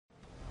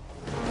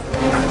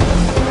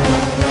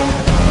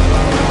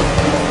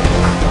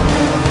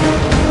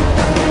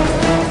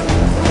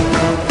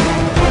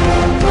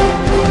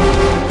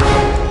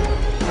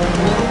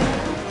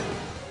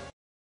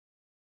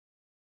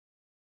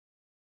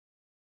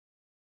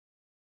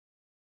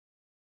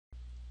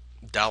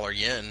Dollar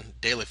Yen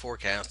Daily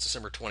Forecast,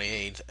 December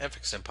 28th,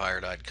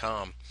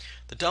 FXEmpire.com.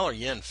 The dollar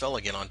yen fell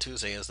again on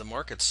Tuesday as the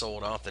market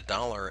sold off the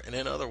dollar in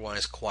an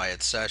otherwise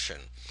quiet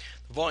session.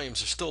 The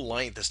volumes are still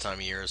light this time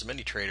of year as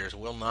many traders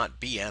will not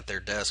be at their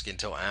desk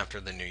until after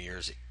the New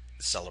Year's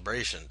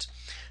celebrations.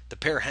 The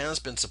pair has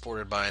been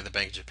supported by the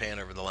Bank of Japan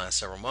over the last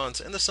several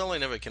months, and the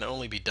selling of it can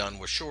only be done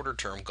with shorter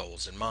term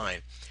goals in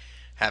mind.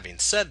 Having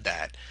said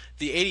that,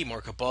 the 80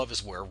 mark above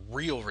is where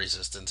real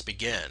resistance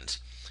begins.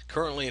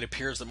 Currently, it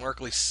appears that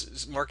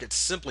markets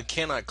simply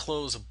cannot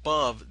close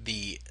above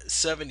the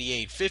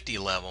 78.50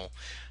 level,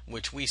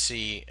 which we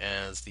see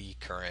as the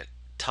current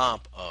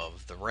top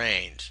of the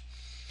range.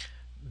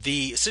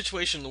 The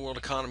situation in the world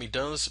economy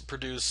does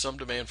produce some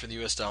demand for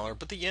the US dollar,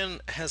 but the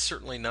yen has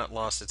certainly not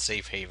lost its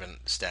safe haven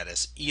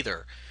status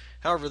either.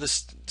 However,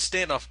 this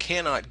standoff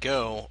cannot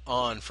go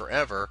on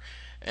forever,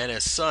 and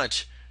as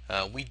such,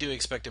 we do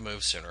expect a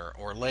move sooner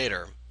or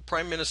later.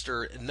 Prime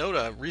Minister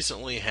Noda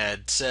recently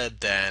had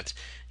said that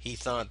he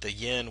thought the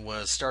yen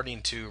was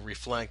starting to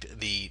reflect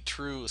the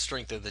true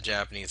strength of the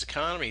Japanese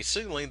economy,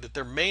 signaling that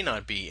there may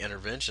not be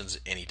interventions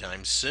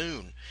anytime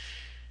soon.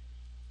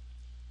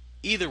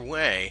 Either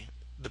way,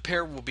 the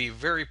pair will be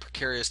very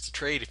precarious to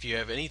trade if you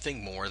have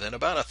anything more than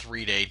about a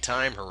 3-day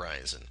time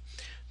horizon.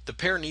 The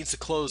pair needs to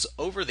close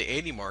over the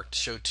 80 mark to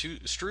show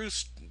true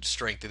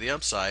strength to the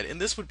upside, and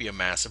this would be a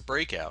massive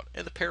breakout,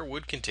 and the pair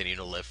would continue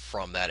to lift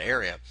from that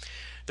area.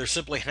 There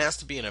simply has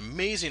to be an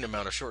amazing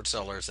amount of short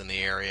sellers in the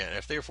area, and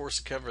if they are forced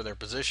to cover their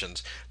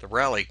positions, the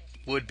rally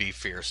would be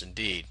fierce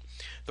indeed.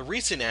 The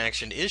recent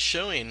action is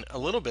showing a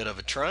little bit of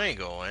a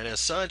triangle, and as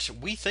such,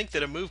 we think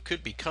that a move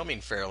could be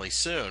coming fairly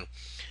soon.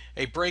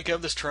 A break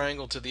of this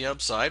triangle to the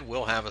upside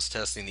will have us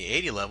testing the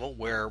 80 level,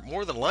 where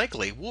more than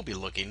likely we'll be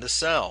looking to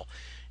sell.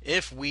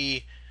 If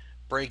we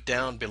break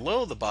down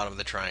below the bottom of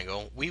the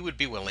triangle, we would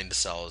be willing to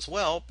sell as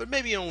well, but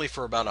maybe only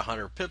for about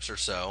 100 pips or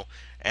so,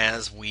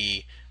 as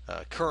we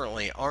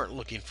currently aren't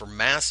looking for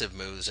massive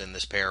moves in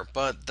this pair,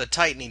 but the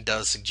tightening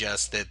does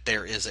suggest that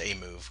there is a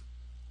move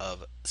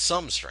of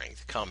some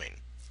strength coming.